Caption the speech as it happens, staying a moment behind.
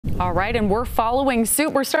All right, and we're following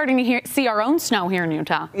suit. We're starting to see our own snow here in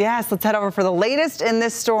Utah. Yes, let's head over for the latest in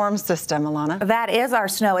this storm system, Alana. That is our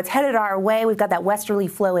snow. It's headed our way. We've got that westerly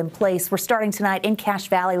flow in place. We're starting tonight in Cache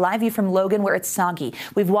Valley, live view from Logan, where it's soggy.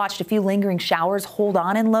 We've watched a few lingering showers hold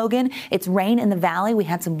on in Logan. It's rain in the valley. We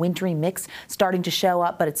had some wintry mix starting to show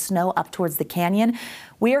up, but it's snow up towards the canyon.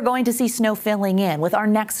 We are going to see snow filling in with our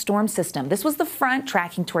next storm system. This was the front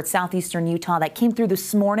tracking towards southeastern Utah that came through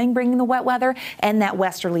this morning, bringing the wet weather and that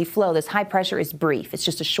westerly flow. This high pressure is brief. It's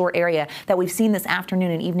just a short area that we've seen this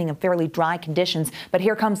afternoon and evening in fairly dry conditions. But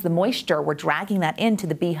here comes the moisture. We're dragging that into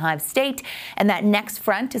the Beehive State, and that next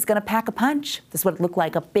front is going to pack a punch. This is what it looked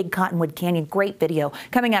like, a big Cottonwood Canyon. Great video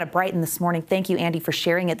coming out of Brighton this morning. Thank you, Andy, for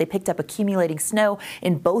sharing it. They picked up accumulating snow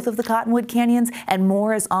in both of the Cottonwood Canyons, and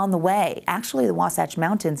more is on the way. Actually, the Wasatch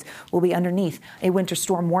Mountains will be underneath a winter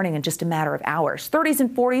storm warning in just a matter of hours. 30s and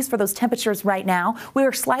 40s for those temperatures right now. We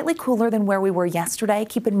are slightly cooler than where we were yesterday.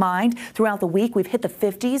 Keep in mind, throughout the week, we've hit the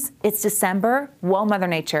 50s. It's December. Whoa, Mother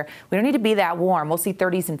Nature. We don't need to be that warm. We'll see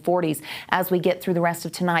 30s and 40s as we get through the rest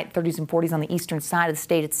of tonight. 30s and 40s on the eastern side of the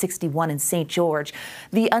state at 61 in St. George.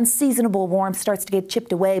 The unseasonable warmth starts to get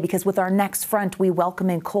chipped away because with our next front, we welcome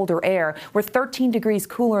in colder air. We're 13 degrees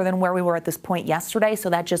cooler than where we were at this point yesterday, so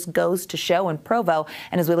that just goes to show in Provo.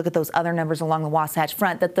 And as we look at those other numbers along the Wasatch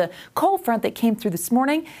Front, that the cold front that came through this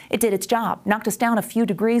morning, it did its job, knocked us down a few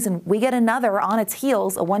degrees, and we get another on its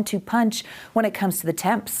heels, a 1-2 punch when it comes to the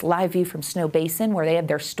temps. Live view from Snow Basin, where they have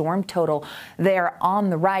their storm total there on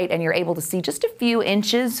the right, and you're able to see just a few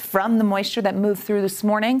inches from the moisture that moved through this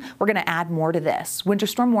morning. We're going to add more to this. Winter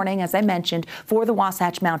storm warning, as I mentioned, for the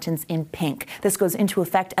Wasatch Mountains in pink. This goes into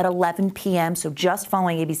effect at 11 p.m., so just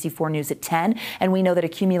following ABC4 News at 10, and we know that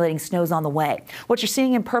accumulating snow is on the way. What you're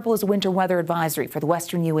seeing in purple is a winter weather advisory for the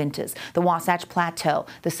western Uintas, the Wasatch Plateau,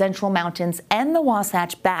 the Central Mountains, and the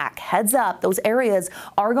Wasatch Back. Heads up, those areas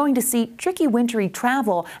are going to see tricky wintry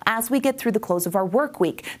travel as we get through the close of our work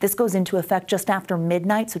week. This goes into effect just after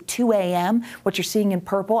midnight, so 2 a.m., what you're seeing in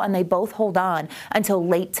purple, and they both hold on until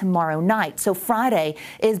late tomorrow night. So Friday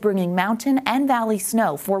is bringing mountain and valley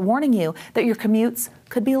snow, forewarning you that your commutes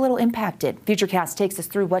could be a little impacted. Futurecast takes us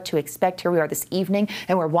through what to expect. Here we are this evening,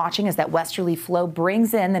 and we're watching as that westerly flow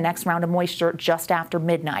brings in the next round of moisture just after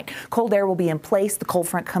midnight. Cold air will be in place. The cold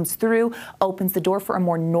front comes through, opens the door for a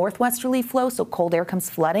more northwesterly flow, so cold air comes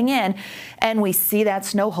flooding in, and we see that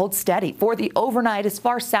snow hold steady for the overnight as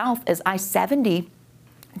far south as I-70.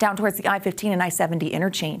 Down towards the I-15 and I-70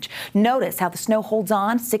 interchange. Notice how the snow holds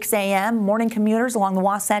on. 6 a.m. morning commuters along the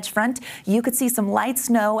Wasatch Front. You could see some light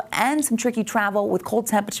snow and some tricky travel with cold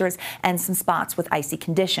temperatures and some spots with icy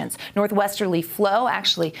conditions. Northwesterly flow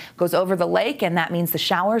actually goes over the lake, and that means the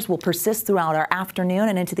showers will persist throughout our afternoon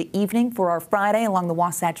and into the evening for our Friday along the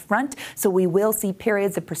Wasatch Front. So we will see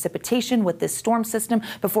periods of precipitation with this storm system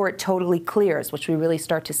before it totally clears, which we really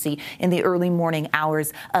start to see in the early morning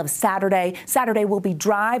hours of Saturday. Saturday will be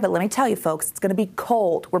dry, but let me tell you, folks, it's going to be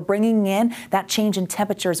cold. We're bringing in that change in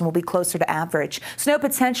temperatures and we'll be closer to average. Snow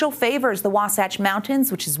potential favors the Wasatch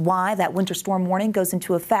Mountains, which is why that winter storm warning goes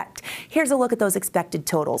into effect. Here's a look at those expected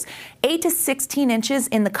totals. 8 to 16 inches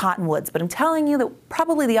in the Cottonwoods, but I'm telling you that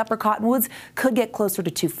probably the upper Cottonwoods could get closer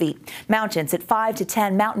to 2 feet. Mountains at 5 to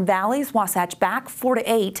 10, mountain valleys, Wasatch Back 4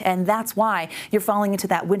 to 8, and that's why you're falling into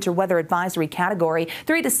that winter weather advisory category.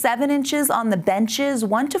 3 to 7 inches on the benches,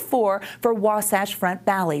 1 to 4 for Wasatch Front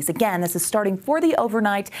valleys. Again, this is starting for the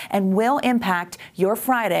overnight and will impact your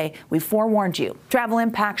Friday. We forewarned you. Travel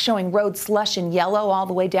impact showing road slush in yellow all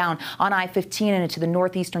the way down on I-15 and into the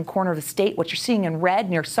northeastern corner of the state. What you're seeing in red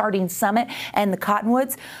near Sardine Summit and the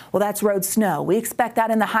Cottonwoods, well, that's road snow. We expect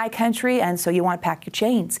that in the high country, and so you want to pack your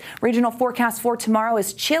chains. Regional forecast for tomorrow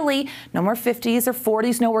is chilly. No more 50s or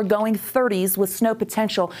 40s. No, we're going 30s with snow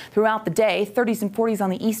potential throughout the day. 30s and 40s on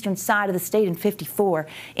the eastern side of the state and 54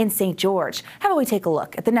 in St. George. How about we take a look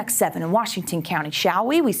at the next 7 in Washington County, shall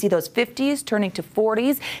we? We see those 50s turning to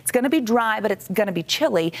 40s. It's going to be dry, but it's going to be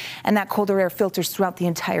chilly, and that colder air filters throughout the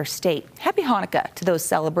entire state. Happy Hanukkah to those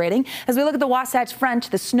celebrating. As we look at the Wasatch Front,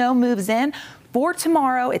 the snow moves in. For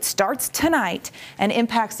tomorrow, it starts tonight and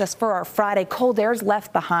impacts us for our Friday. Cold air is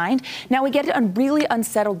left behind. Now we get a really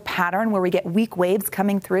unsettled pattern where we get weak waves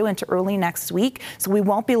coming through into early next week. So we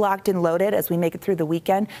won't be locked and loaded as we make it through the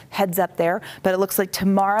weekend. Heads up there. But it looks like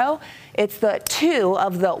tomorrow, it's the 2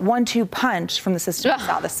 of the 1-2 punch from the system we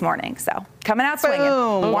saw this morning. So coming out swinging.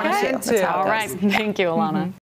 Boom. 1 and 2. All All right. Thank you, Alana.